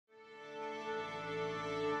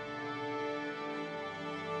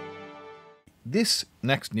This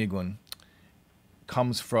next Niggun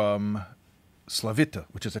comes from Slavita,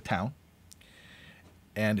 which is a town,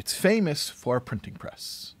 and it's famous for a printing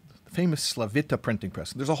press. The famous Slavita printing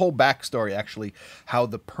press. There's a whole backstory, actually, how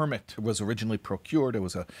the permit was originally procured. It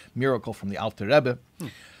was a miracle from the Alter Rebbe.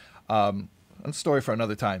 A story for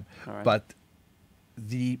another time. Right. But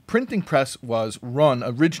the printing press was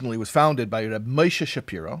founded by Rabbi Moshe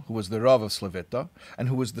Schapiro, who was the Rav of Slavita, and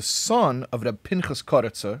who was the son of Rabbi Pinchas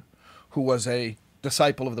Koretzer, who was a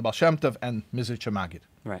disciple of the Baal Shem Tov and Mizrach Magid.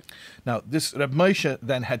 Right. Now, this Rabbi Moshe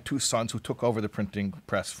then had two sons who took over the printing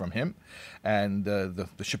press from him, and the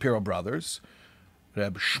Schapiro brothers,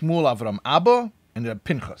 Rabbi Shmuel Avram Abba and Rabbi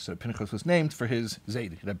Pinchas. Rabbi Pinchas was named for his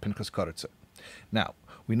Zayd, Rabbi Pinchas Koretzer. Now,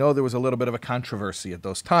 we know there was a little bit of a controversy at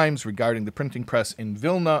those times regarding the printing press in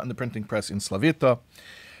Vilna and the printing press in Slavita.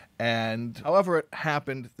 And however it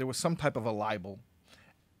happened, there was some type of a libel.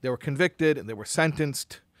 They were convicted and they were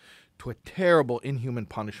sentenced to a terrible, inhuman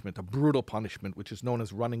punishment, a brutal punishment, which is known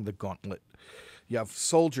as running the gauntlet. You have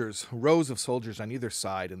soldiers, rows of soldiers on either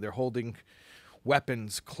side, and they're holding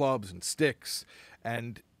weapons, clubs, and sticks.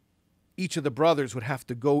 And each of the brothers would have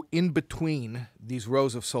to go in between these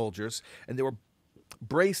rows of soldiers, and they were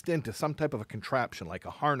braced into some type of a contraption, like a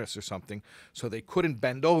harness or something, so they couldn't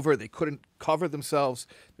bend over, they couldn't cover themselves.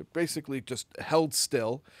 They're basically just held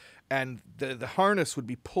still, and the harness would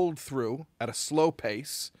be pulled through at a slow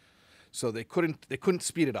pace, so they couldn't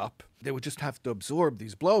speed it up. They would just have to absorb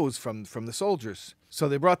these blows from the soldiers. So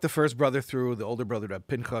they brought the first brother through, the older brother, Reb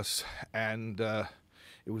Pinchas, and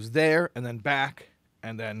it was there and then back,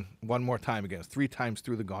 and then one more time again, 3 times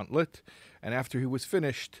through the gauntlet. And after he was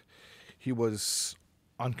finished, he was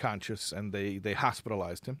unconscious, and they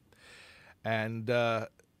hospitalized him. And then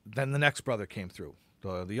the next brother came through,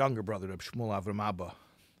 the younger brother, Reb Shmuel Avram Abba.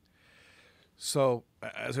 So,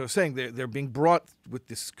 as I was saying, they're being brought with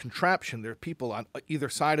this contraption. There are people on either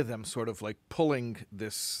side of them sort of like pulling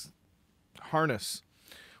this harness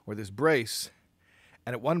or this brace.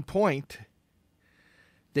 And at one point,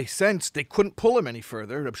 they sensed they couldn't pull him any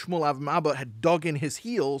further. Reb Shmuel Avram Abba had dug in his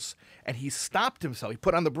heels, and he stopped himself. He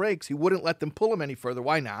put on the brakes. He wouldn't let them pull him any further.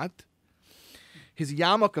 Why not? His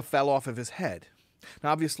yarmulke fell off of his head.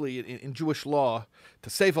 Now, obviously, in Jewish law,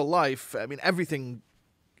 to save a life, I mean, everything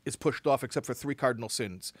is pushed off except for 3 cardinal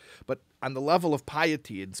sins. But on the level of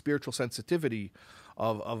piety and spiritual sensitivity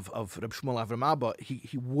of Reb Shmuel Avram Abba,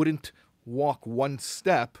 he wouldn't walk one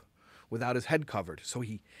step without his head covered. So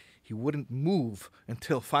he wouldn't move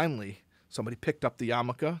until finally somebody picked up the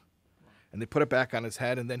yarmulke and they put it back on his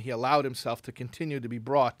head, and then he allowed himself to continue to be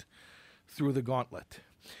brought through the gauntlet.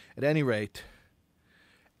 At any rate,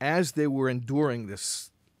 as they were enduring this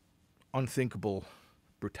unthinkable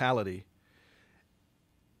brutality,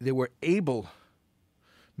 they were able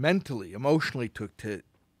mentally, emotionally to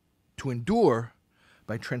endure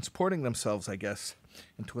by transporting themselves, I guess,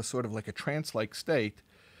 into a sort of like a trance-like state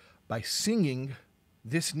by singing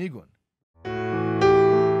this Niggun.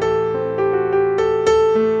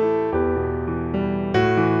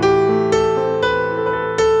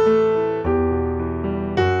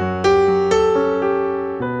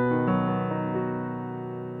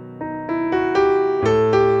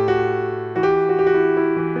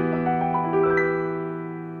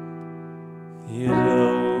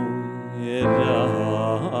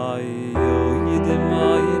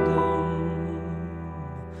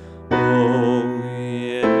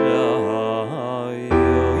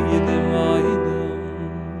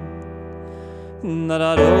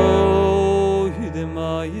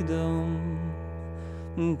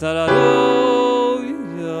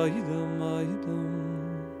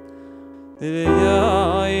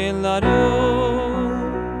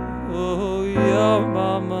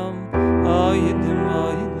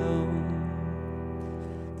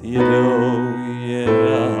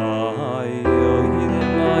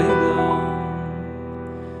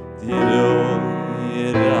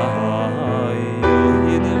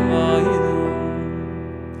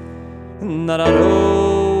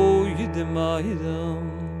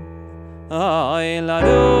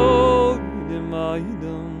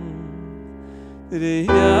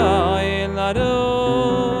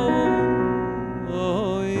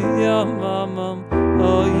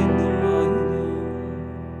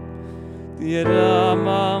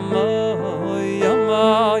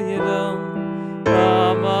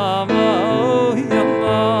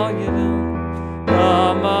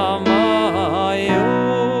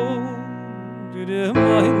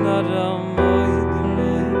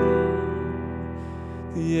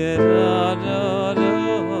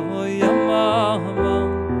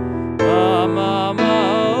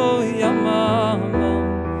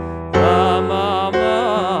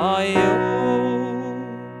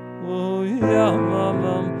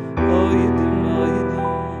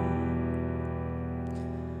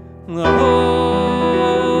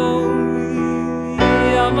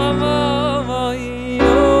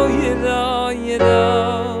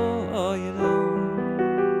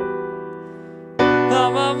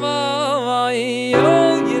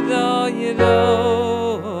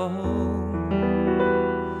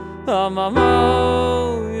 Mama